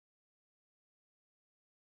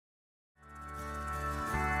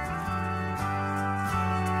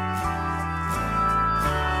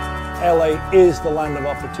LA is the land of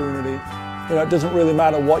opportunity. You know, it doesn't really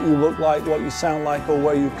matter what you look like, what you sound like, or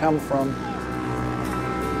where you come from.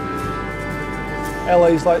 LA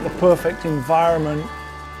is like the perfect environment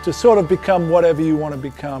to sort of become whatever you want to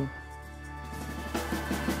become.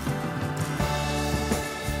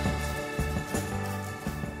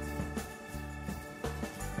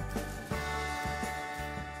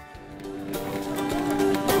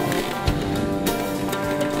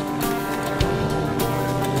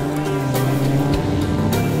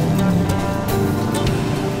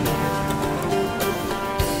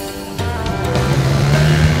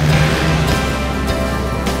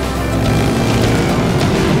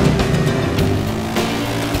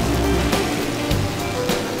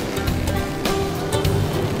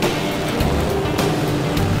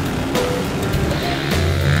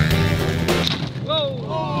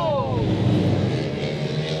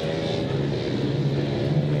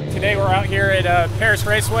 Today we're out here at Paris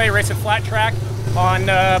Raceway, racing flat track on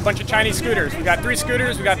a bunch of Chinese scooters. We got 3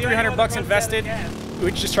 scooters, we got 300 bucks invested.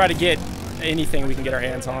 We just try to get anything we can get our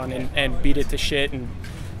hands on and beat it to shit and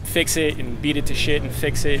fix it and beat it to shit and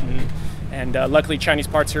fix it. And luckily Chinese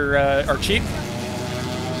parts are cheap.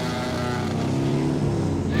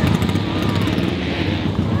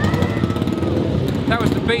 That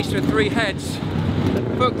was the beast with 3 heads.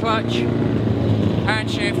 Foot clutch,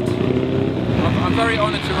 hand shift. I'm very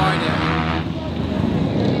honoured to ride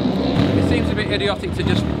it. It seems a bit idiotic to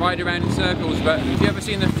just ride around in circles, but have you ever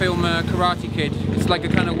seen the film Karate Kid? It's like a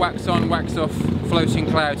kind of wax on, wax off floating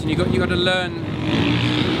clouds, and you got to learn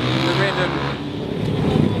the rhythm,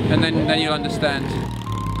 and then you'll understand.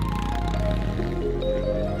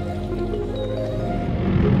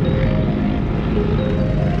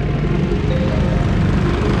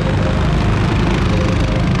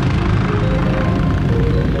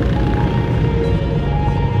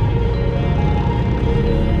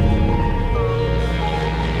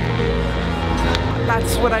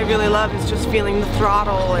 That's what I really love, is just feeling the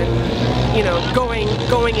throttle and, you know, going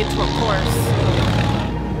into a course.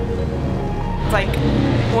 It's like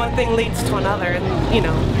one thing leads to another, and, you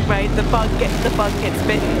know, right? The bug gets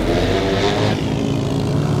bitten.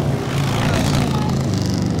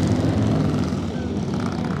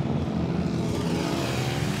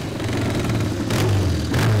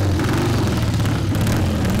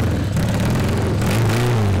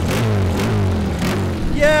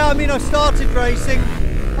 Yeah, I mean, I started racing.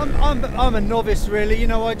 I'm a novice, really. You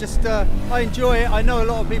know, I enjoy it. I know a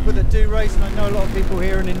lot of people that do race, and I know a lot of people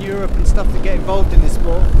here and in Europe and stuff that get involved in this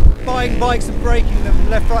sport, buying bikes and breaking them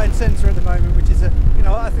left, right, and centre at the moment, which is you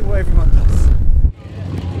know, I think what everyone does.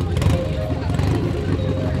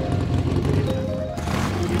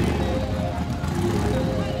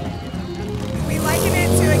 We liken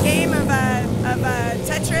it to a game of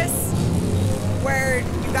Tetris, where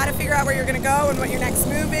you got to figure out where you're going to go and what your next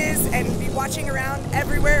move is, and be watching around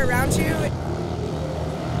everywhere around you.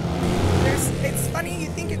 It's funny, you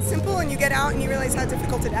think it's simple and you get out and you realize how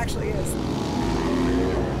difficult it actually is.